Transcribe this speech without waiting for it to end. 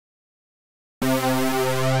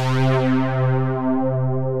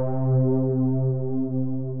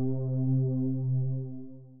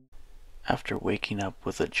After waking up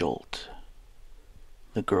with a jolt,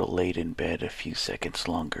 the girl laid in bed a few seconds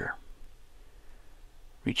longer.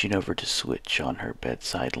 Reaching over to switch on her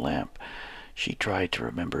bedside lamp, she tried to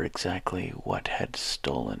remember exactly what had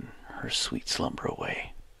stolen her sweet slumber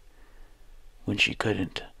away. When she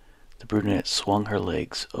couldn't, the brunette swung her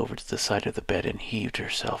legs over to the side of the bed and heaved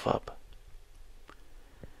herself up.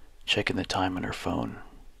 Checking the time on her phone,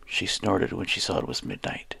 she snorted when she saw it was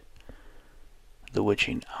midnight. The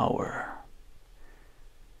witching hour.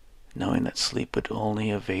 Knowing that sleep would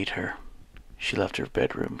only evade her, she left her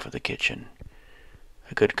bedroom for the kitchen,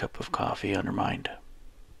 a good cup of coffee on her mind.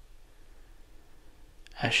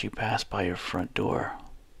 As she passed by her front door,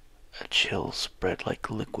 a chill spread like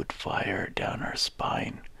liquid fire down her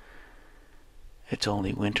spine. It's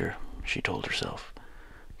only winter, she told herself,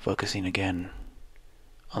 focusing again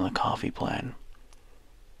on the coffee plan.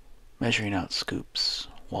 Measuring out scoops,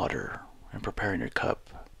 water, and preparing her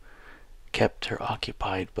cup kept her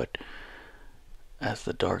occupied, but as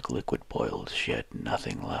the dark liquid boiled, she had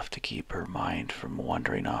nothing left to keep her mind from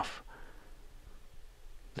wandering off.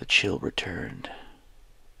 The chill returned,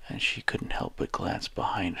 and she couldn't help but glance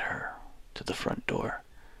behind her to the front door.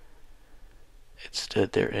 It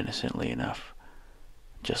stood there innocently enough,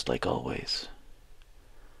 just like always.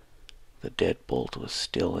 The deadbolt was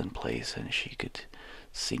still in place, and she could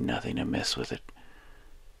see nothing amiss with it.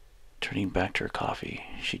 Turning back to her coffee,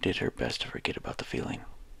 she did her best to forget about the feeling.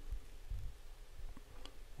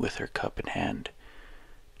 With her cup in hand,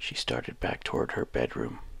 she started back toward her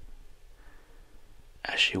bedroom.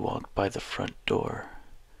 As she walked by the front door,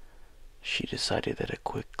 she decided that a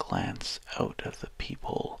quick glance out of the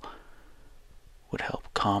peephole would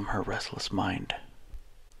help calm her restless mind.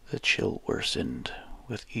 The chill worsened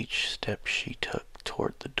with each step she took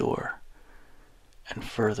toward the door, and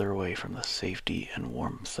further away from the safety and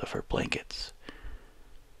warmth of her blankets.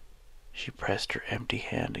 She pressed her empty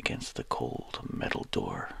hand against the cold metal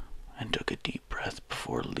door and took a deep breath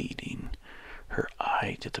before leading her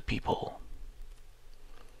eye to the peephole.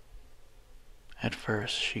 At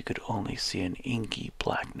first she could only see an inky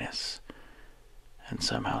blackness, and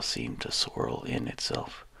somehow seemed to swirl in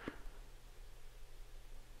itself.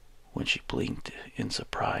 When she blinked in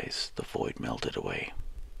surprise, the void melted away.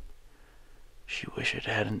 She wished it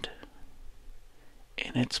hadn't.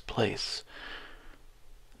 In its place,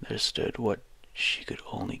 there stood what she could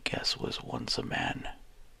only guess was once a man.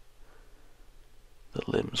 The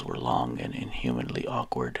limbs were long and inhumanly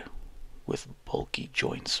awkward, with bulky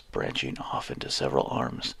joints branching off into several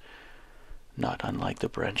arms, not unlike the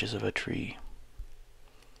branches of a tree.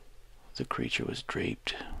 The creature was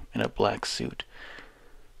draped in a black suit,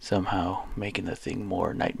 somehow making the thing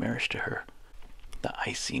more nightmarish to her. The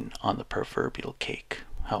icing on the proverbial cake,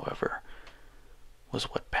 however, was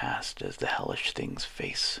what passed as the hellish thing's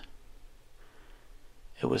face.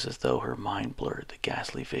 It was as though her mind blurred the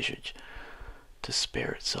ghastly visage to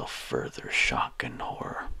spare itself further shock and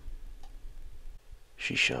horror.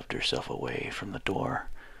 She shoved herself away from the door,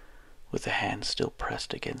 with a hand still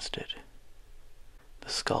pressed against it. The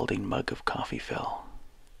scalding mug of coffee fell,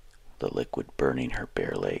 the liquid burning her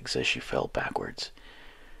bare legs as she fell backwards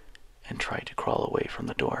and tried to crawl away from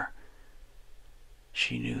the door.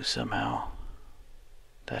 She knew somehow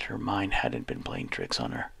that her mind hadn't been playing tricks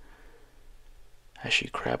on her. As she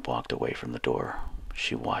crab-walked away from the door,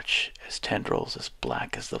 she watched as tendrils as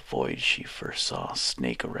black as the void she first saw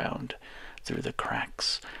snake around through the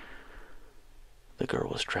cracks. The girl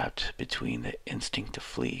was trapped between the instinct to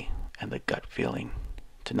flee and the gut feeling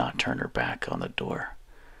to not turn her back on the door.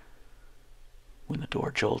 When the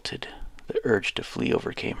door jolted, the urge to flee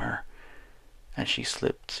overcame her, and she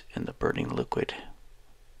slipped in the burning liquid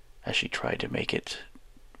as she tried to make it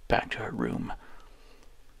back to her room.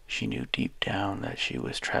 She knew deep down that she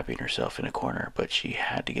was trapping herself in a corner, but she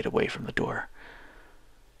had to get away from the door.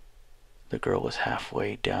 The girl was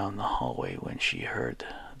halfway down the hallway when she heard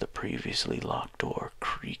the previously locked door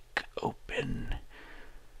creak open.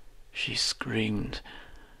 She screamed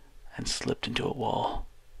and slipped into a wall,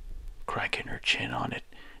 cracking her chin on it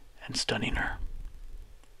and stunning her.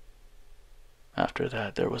 After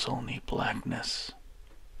that, there was only blackness.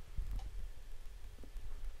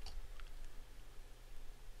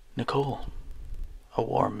 "Nicole," a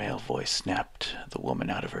warm male voice snapped the woman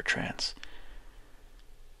out of her trance.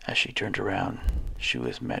 As she turned around, she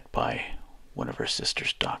was met by one of her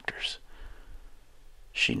sister's doctors.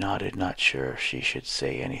 She nodded, not sure if she should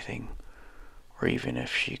say anything, or even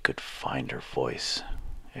if she could find her voice,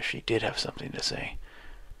 if she did have something to say.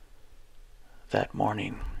 That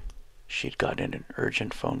morning, she'd gotten an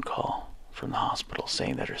urgent phone call from the hospital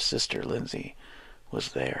saying that her sister, Lindsay,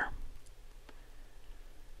 was there.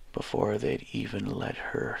 Before they'd even let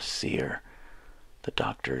her see her, the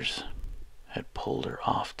doctors had pulled her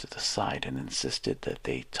off to the side and insisted that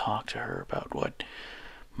they talk to her about what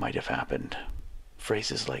might have happened.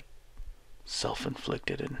 Phrases like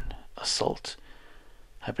self-inflicted and assault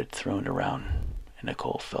had been thrown around, and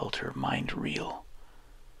Nicole felt her mind reel.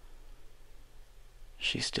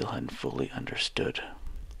 She still hadn't fully understood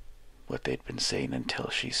what they'd been saying until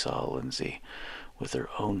she saw Lindsay with her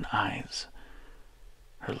own eyes.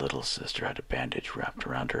 Her little sister had a bandage wrapped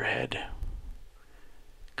around her head,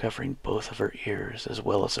 covering both of her ears as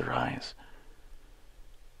well as her eyes.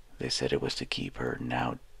 They said it was to keep her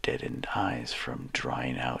now deadened eyes from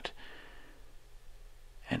drying out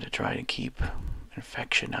and to try to keep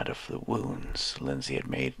infection out of the wounds Lindsay had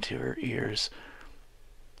made to her ears.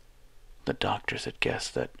 The doctors had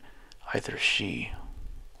guessed that either she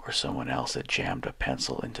or someone else had jammed a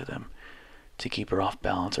pencil into them to keep her off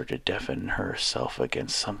balance or to deafen herself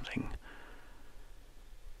against something.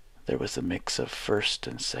 There was a mix of first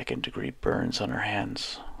and second degree burns on her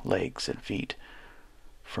hands, legs, and feet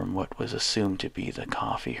from what was assumed to be the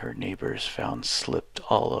coffee her neighbors found slipped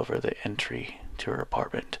all over the entry to her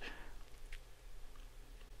apartment.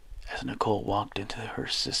 As Nicole walked into her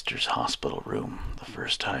sister's hospital room the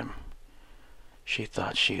first time, she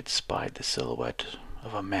thought she had spied the silhouette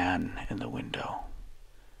of a man in the window.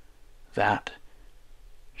 That,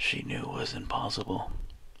 she knew, was impossible.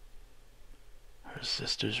 Her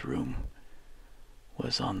sister's room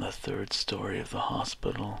was on the third story of the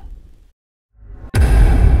hospital,